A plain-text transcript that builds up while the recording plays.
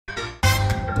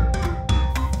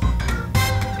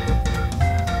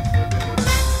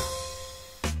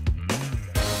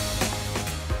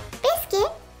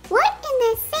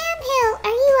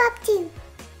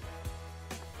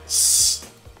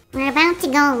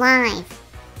go live.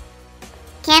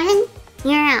 Kevin,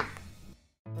 you're up.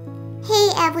 Hey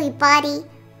everybody,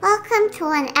 welcome to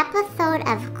an episode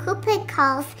of Cupid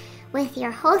Calls with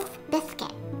your host,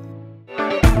 Biscuit.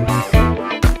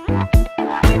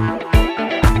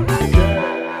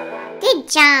 Good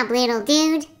job, little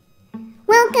dude.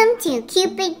 Welcome to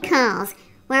Cupid Calls,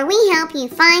 where we help you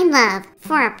find love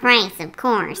for a price, of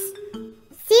course.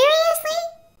 Seriously?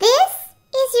 This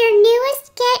is your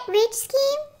newest get-rich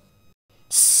scheme?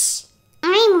 Shh!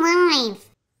 I'm live!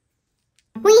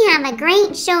 We have a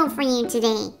great show for you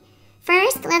today.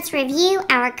 First, let's review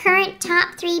our current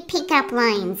top 3 pickup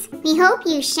lines. We hope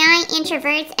you shy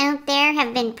introverts out there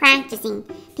have been practicing,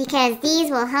 because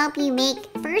these will help you make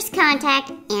first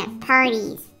contact at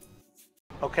parties.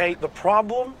 Okay, the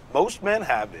problem most men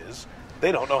have is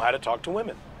they don't know how to talk to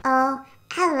women. Oh,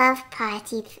 I love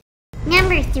parties.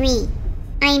 Number 3.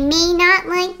 I may not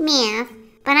like math,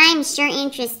 but I'm sure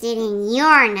interested in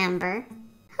your number.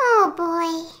 Oh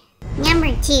boy.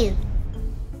 Number 2.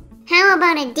 How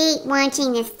about a date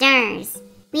watching the stars?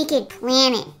 We could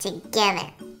plan it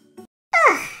together.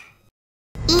 Ugh.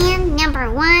 And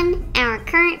number 1, our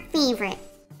current favorite.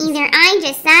 Either I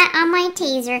just sat on my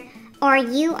taser or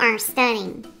you are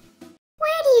studying.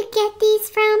 Where do you get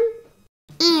these from?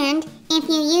 And if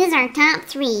you use our top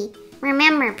 3,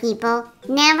 remember people,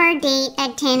 never date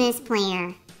a tennis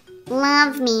player.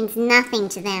 Love means nothing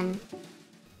to them.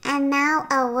 And now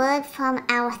a word from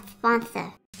our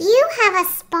sponsor. You have a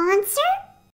sponsor?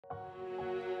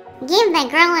 Give the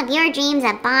girl of your dreams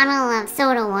a bottle of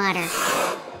soda water.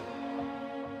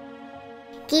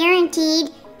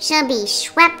 Guaranteed she'll be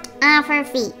swept off her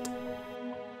feet.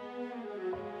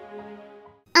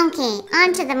 Okay,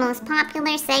 on to the most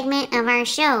popular segment of our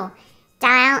show.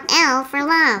 Dial L for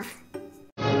love.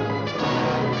 Dare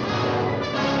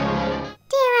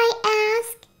I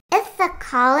ask? It's the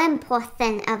call-in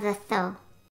portion of the show.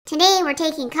 Today we're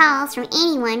taking calls from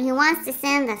anyone who wants to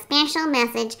send a special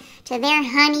message to their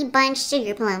honey bunch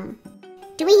sugar plum.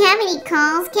 Do we have any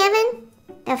calls, Kevin?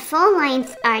 The phone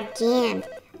lines are jammed.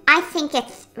 I think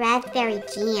it's raspberry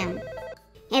jam.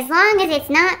 As long as it's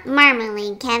not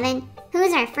marmalade, Kevin.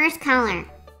 Who's our first caller?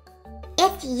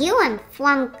 It's Ewan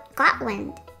from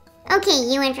Scotland. Okay,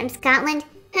 Ewan from Scotland.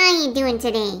 How are you doing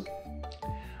today?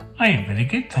 I am very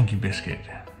good, thank you, Biscuit.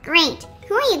 Great.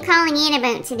 Who are you calling in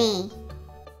about today?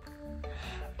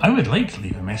 I would like to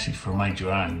leave a message for my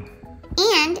Joanne.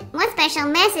 And what special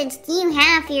message do you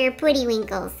have for your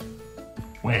puddywinkles?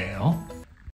 Well,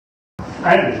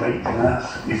 I would like to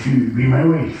ask if you would be my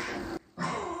wife.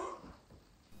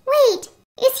 Wait,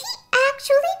 is he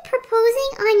actually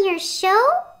proposing on your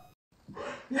show?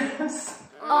 Yes.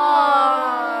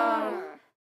 Aww.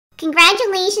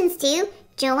 Congratulations to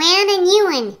Joanne and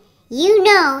Ewan. You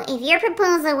know, if your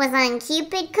proposal was on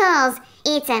Cupid Calls,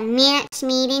 it's a match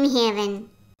made in heaven.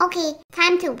 Okay,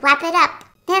 time to wrap it up.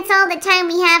 That's all the time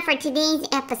we have for today's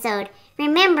episode.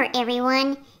 Remember,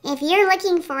 everyone, if you're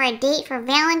looking for a date for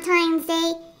Valentine's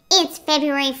Day, it's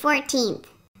February 14th.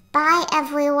 Bye,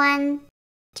 everyone.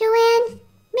 Joanne,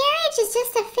 marriage is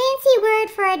just a fancy word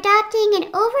for adopting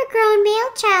an overgrown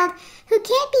male child who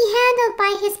can't be handled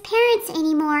by his parents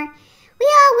anymore. We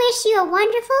all wish you a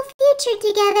wonderful future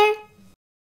together.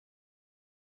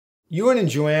 Ewan and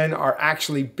Joanne are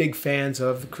actually big fans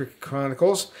of the Krikut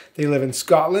Chronicles. They live in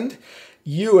Scotland.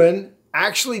 Ewan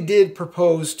actually did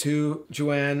propose to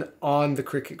Joanne on the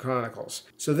Krikut Chronicles.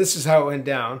 So this is how it went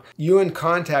down. Ewan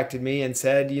contacted me and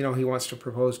said, you know, he wants to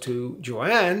propose to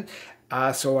Joanne.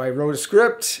 So I wrote a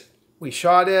script. We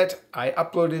shot it, I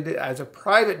uploaded it as a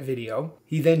private video.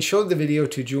 He then showed the video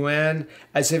to Joanne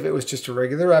as if it was just a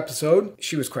regular episode.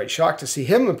 She was quite shocked to see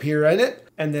him appear in it.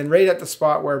 And then right at the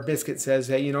spot where Biscuit says,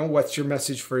 hey, you know, what's your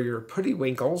message for your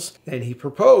puddywinkles? Then he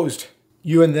proposed.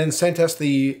 Ewan then sent us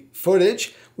the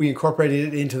footage. We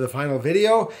incorporated it into the final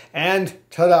video. And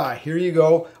ta-da, here you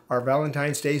go, our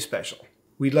Valentine's Day special.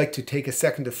 We'd like to take a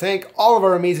second to thank all of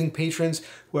our amazing patrons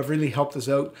who have really helped us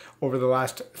out over the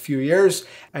last few years.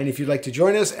 And if you'd like to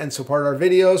join us and support our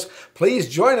videos, please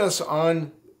join us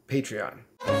on Patreon.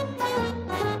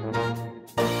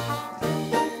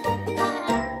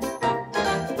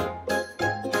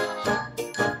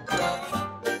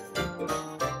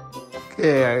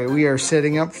 Okay, we are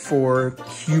setting up for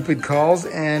Cupid Calls,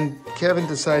 and Kevin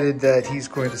decided that he's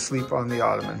going to sleep on the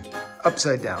ottoman,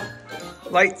 upside down.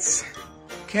 Lights,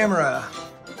 camera,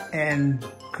 and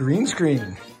green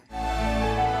screen.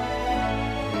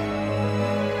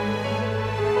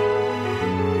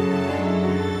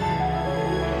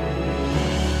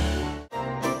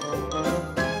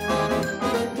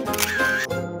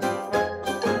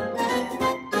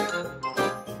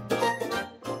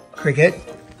 Krikut,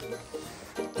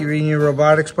 You reading your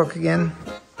robotics book again?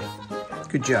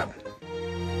 Good job.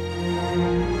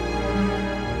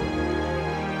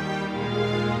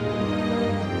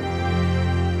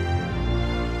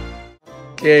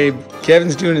 Okay,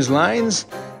 Kevin's doing his lines.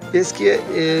 Biscuit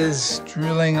is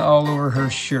drilling all over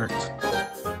her shirt.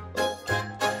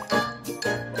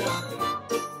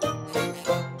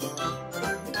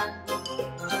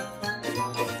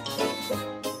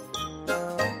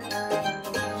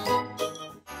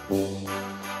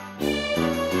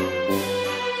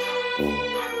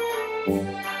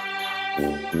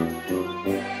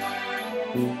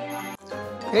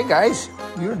 Hey guys,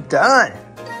 you're done.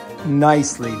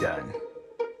 Nicely done.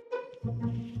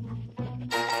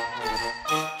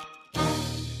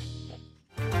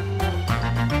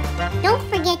 Don't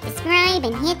forget to subscribe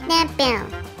and hit that bell.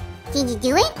 Did you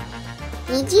do it?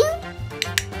 Did you?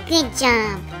 Good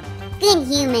job. Good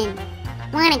human.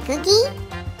 Want a cookie?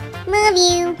 Love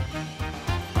you.